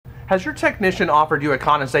Has your technician offered you a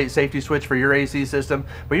condensate safety switch for your AC system,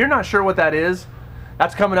 but you're not sure what that is?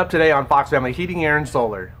 That's coming up today on Fox Family Heating, Air, and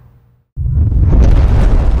Solar.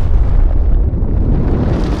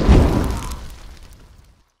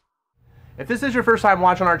 If this is your first time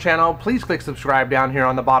watching our channel, please click subscribe down here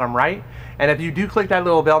on the bottom right. And if you do click that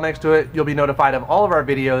little bell next to it, you'll be notified of all of our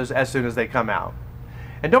videos as soon as they come out.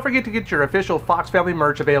 And don't forget to get your official Fox Family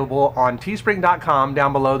merch available on teespring.com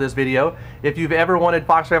down below this video. If you've ever wanted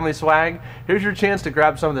Fox Family swag, here's your chance to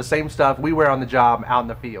grab some of the same stuff we wear on the job out in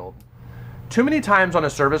the field. Too many times on a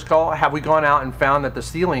service call have we gone out and found that the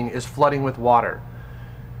ceiling is flooding with water.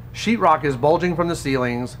 Sheetrock is bulging from the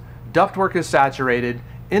ceilings, ductwork is saturated,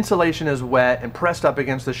 insulation is wet and pressed up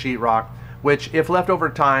against the sheetrock, which, if left over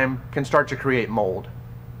time, can start to create mold.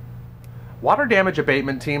 Water damage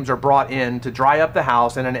abatement teams are brought in to dry up the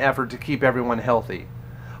house in an effort to keep everyone healthy.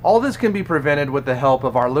 All this can be prevented with the help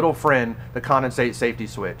of our little friend, the condensate safety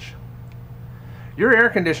switch. Your air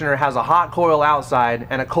conditioner has a hot coil outside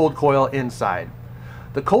and a cold coil inside.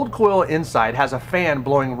 The cold coil inside has a fan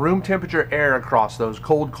blowing room temperature air across those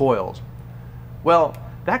cold coils. Well,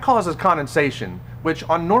 that causes condensation, which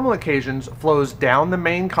on normal occasions flows down the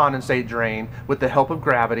main condensate drain with the help of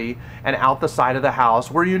gravity and out the side of the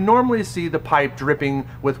house where you normally see the pipe dripping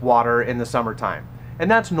with water in the summertime.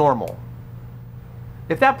 And that's normal.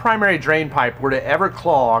 If that primary drain pipe were to ever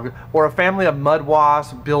clog, or a family of mud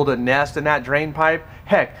wasps build a nest in that drain pipe,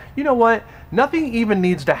 heck, you know what? Nothing even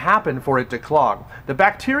needs to happen for it to clog. The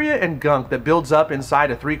bacteria and gunk that builds up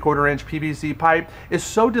inside a 3/4 inch PVC pipe is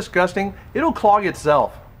so disgusting, it'll clog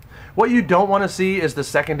itself. What you don't want to see is the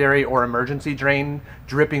secondary or emergency drain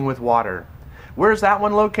dripping with water. Where's that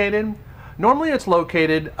one located? Normally it's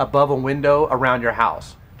located above a window around your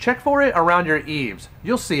house. Check for it around your eaves.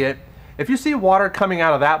 You'll see it. If you see water coming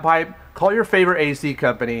out of that pipe, call your favorite AC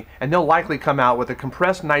company and they'll likely come out with a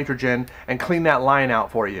compressed nitrogen and clean that line out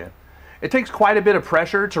for you. It takes quite a bit of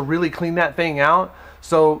pressure to really clean that thing out,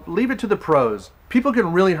 so leave it to the pros. People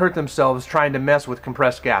can really hurt themselves trying to mess with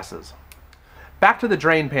compressed gases. Back to the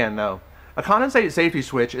drain pan though. A condensate safety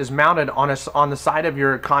switch is mounted on the side of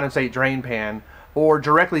your condensate drain pan or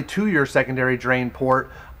directly to your secondary drain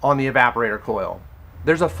port on the evaporator coil.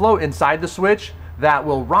 There's a float inside the switch that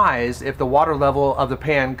will rise if the water level of the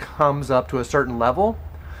pan comes up to a certain level.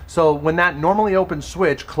 So when that normally open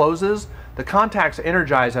switch closes, the contacts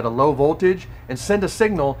energize at a low voltage and send a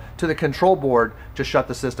signal to the control board to shut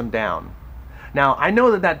the system down. Now I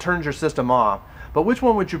know that turns your system off, but which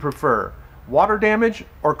one would you prefer? Water damage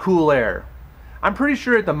or cool air? I'm pretty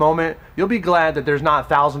sure at the moment you'll be glad that there's not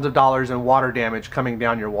thousands of dollars in water damage coming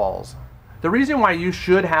down your walls. The reason why you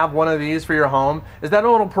should have one of these for your home is that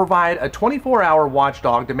it'll provide a 24-hour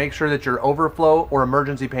watchdog to make sure that your overflow or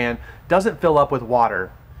emergency pan doesn't fill up with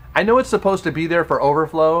water. I know it's supposed to be there for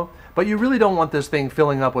overflow, but you really don't want this thing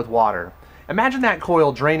filling up with water. Imagine that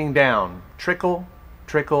coil draining down, trickle,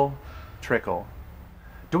 trickle, trickle.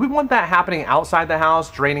 Do we want that happening outside the house,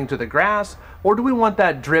 draining to the grass, or do we want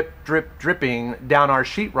that drip, drip, dripping down our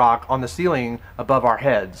sheetrock on the ceiling above our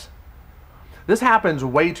heads? This happens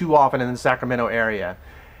way too often in the Sacramento area.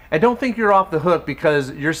 And don't think you're off the hook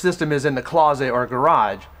because your system is in the closet or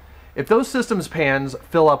garage. If those systems pans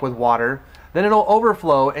fill up with water, then it'll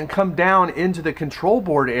overflow and come down into the control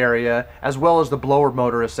board area as well as the blower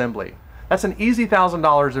motor assembly. That's an easy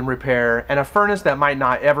 $1,000 in repair and a furnace that might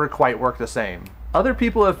not ever quite work the same. Other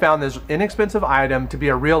people have found this inexpensive item to be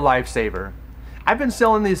a real lifesaver. I've been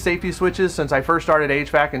selling these safety switches since I first started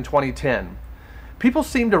HVAC in 2010. People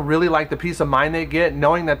seem to really like the peace of mind they get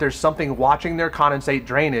knowing that there's something watching their condensate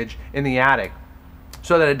drainage in the attic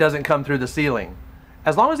so that it doesn't come through the ceiling.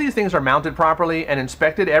 As long as these things are mounted properly and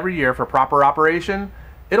inspected every year for proper operation,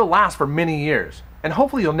 it'll last for many years. And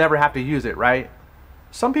hopefully you'll never have to use it, right?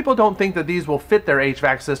 Some people don't think that these will fit their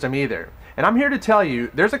HVAC system either. And I'm here to tell you,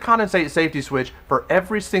 there's a condensate safety switch for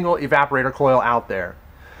every single evaporator coil out there.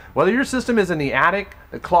 Whether your system is in the attic,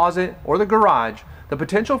 the closet, or the garage, the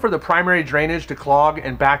potential for the primary drainage to clog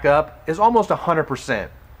and back up is almost 100%.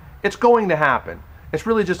 It's going to happen. It's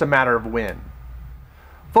really just a matter of when.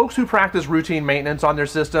 Folks who practice routine maintenance on their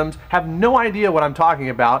systems have no idea what I'm talking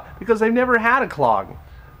about because they've never had a clog.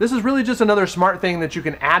 This is really just another smart thing that you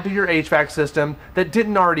can add to your HVAC system that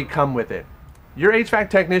didn't already come with it. Your HVAC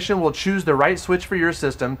technician will choose the right switch for your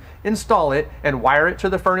system, install it, and wire it to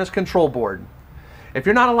the furnace control board. If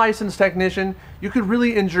you're not a licensed technician, you could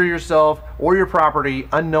really injure yourself or your property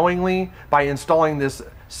unknowingly by installing this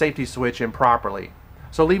safety switch improperly.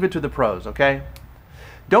 So leave it to the pros, okay?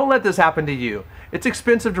 Don't let this happen to you. It's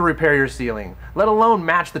expensive to repair your ceiling, let alone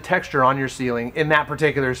match the texture on your ceiling in that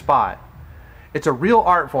particular spot. It's a real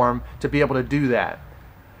art form to be able to do that.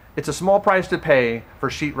 It's a small price to pay for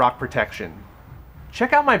sheetrock protection.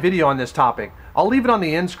 Check out my video on this topic. I'll leave it on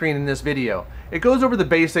the end screen in this video. It goes over the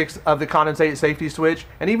basics of the condensate safety switch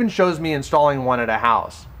and even shows me installing one at a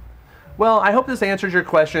house. Well, I hope this answers your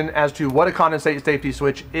question as to what a condensate safety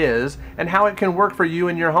switch is and how it can work for you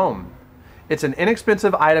in your home. It's an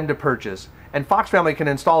inexpensive item to purchase, and Fox Family can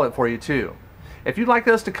install it for you too. If you'd like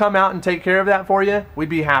us to come out and take care of that for you, we'd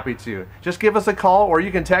be happy to. Just give us a call, or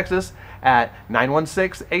you can text us at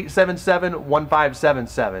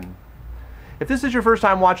 916-877-1577. If this is your first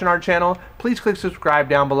time watching our channel, please click subscribe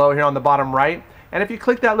down below here on the bottom right, and if you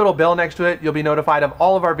click that little bell next to it, you'll be notified of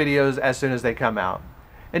all of our videos as soon as they come out.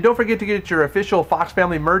 And don't forget to get your official Fox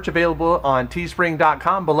Family merch available on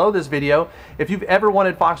teespring.com below this video. If you've ever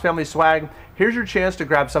wanted Fox Family swag, here's your chance to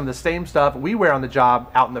grab some of the same stuff we wear on the job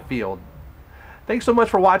out in the field. Thanks so much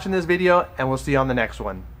for watching this video, and we'll see you on the next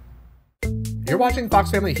one. You're watching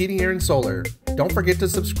Fox Family Heating, Air, and Solar. Don't forget to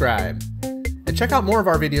subscribe. And check out more of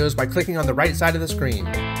our videos by clicking on the right side of the screen.